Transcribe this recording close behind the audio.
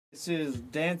This is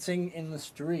Dancing in the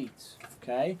Streets,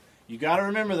 okay? You got to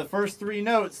remember the first three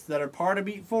notes that are part of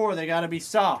beat 4, they got to be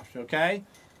soft, okay?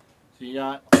 So you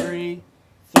got 3,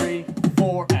 3,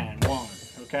 4, and 1,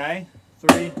 okay?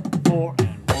 3, 4,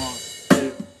 and 1,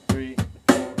 2, 3,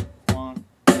 4, 1,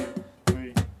 2,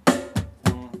 3,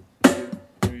 1, 2,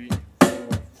 3, 4,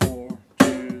 4,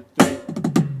 2, 3.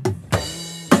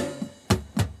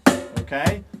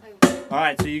 Okay?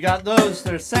 Alright, so you got those,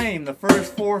 they're the same. The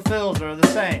first 4 fills are the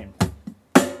same.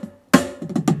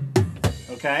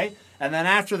 Okay? And then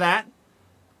after that,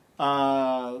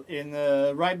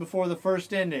 right before the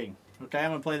first ending, okay,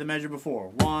 I'm going to play the measure before.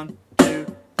 1,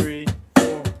 2, 3,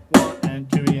 4, 1, and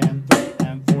 2 and 3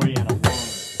 and 4 and a 1,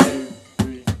 2,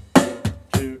 3, 4,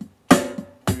 2, 2,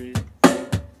 3, 4,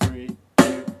 3,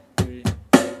 2, 3,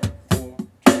 4,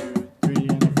 2, 3,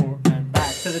 and a 4, and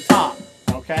back to the top.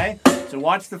 Okay? So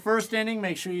watch the first ending,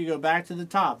 make sure you go back to the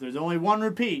top. There's only one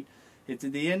repeat. It's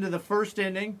at the end of the first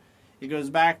ending. It goes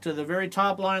back to the very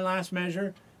top line, last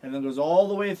measure, and then goes all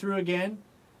the way through again.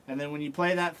 And then when you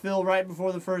play that fill right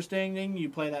before the first ending, you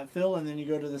play that fill, and then you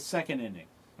go to the second ending.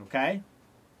 Okay?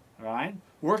 Alright?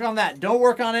 Work on that. Don't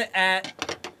work on it at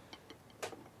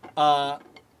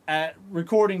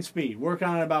recording speed. Work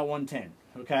on it about 110.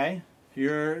 Okay?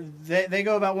 They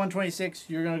go about 126,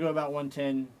 you're going to go about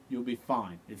 110, you'll be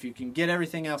fine. If you can get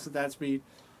everything else at that speed,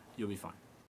 you'll be fine.